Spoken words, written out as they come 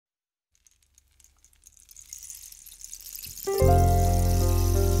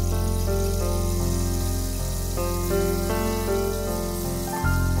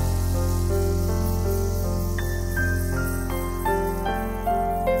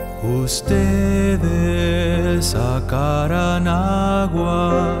Ustedes sacarán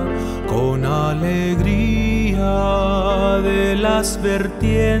agua con alegría de las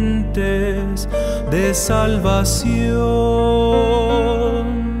vertientes de salvación.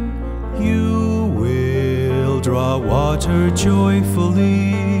 You will draw water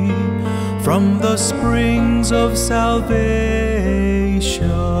joyfully from the springs of salvation.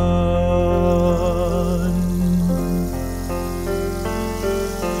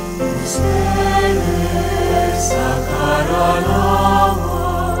 Sacarán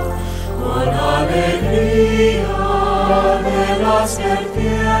agua con alegría de las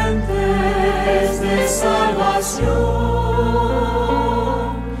vertientes de salvación.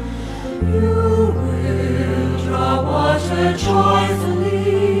 You will draw water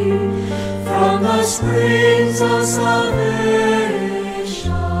joyfully from the springs of salvation.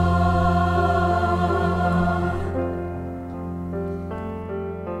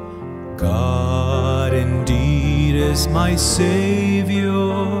 God indeed is my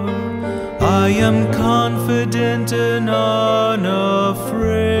Savior. I am confident and unafraid.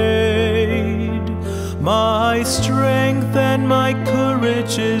 My strength and my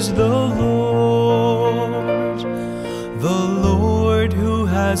courage is the Lord who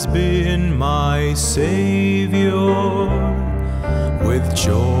has been my Savior. With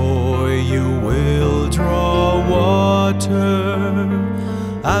joy you will draw water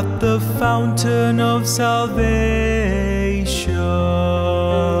at the fountain of salvation.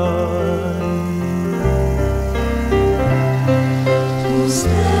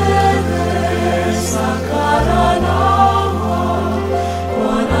 Ustedes sacarán agua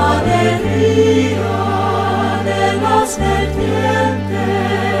con alegría de las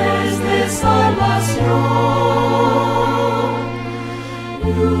vertientes de salvación.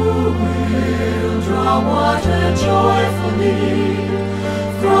 You will draw water joyfully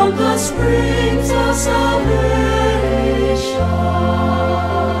from the springs of salvation.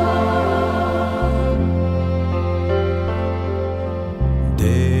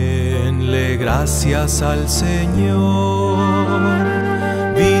 Denle gracias al Señor,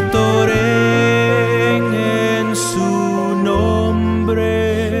 vitoren en su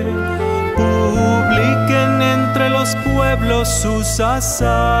nombre, publiquen entre los pueblos sus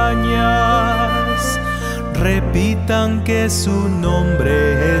hazañas. Repitan que su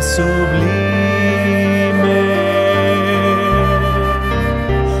nombre es sublime.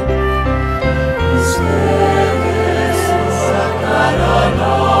 Ustedes sacarán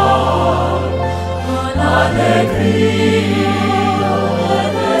agua con alegría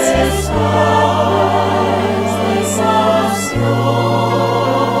de salvación.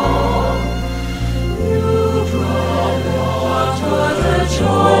 You draw water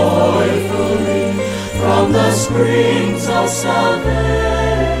joyfully from the springs of salvation.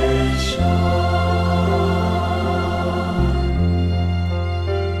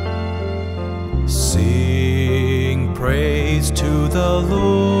 Sing praise to the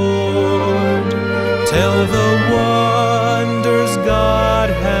Lord. Tell the wonders God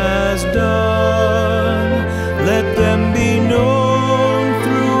has done. Let them be known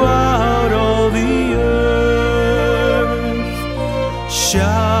throughout all the earth.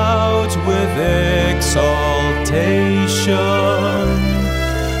 Shout with exaltation,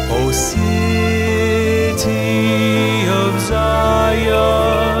 O city of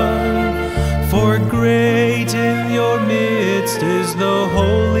Zion, for great in your midst is the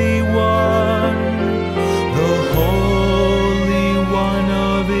Holy One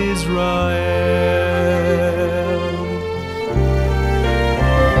of Israel.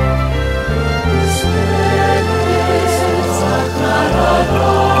 Ustedes sacarán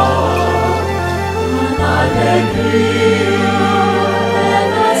agua con alegría de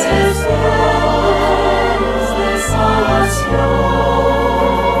las vertientes de salvación.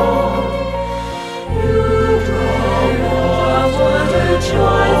 You draw water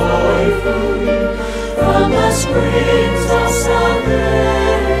joyfully from the springs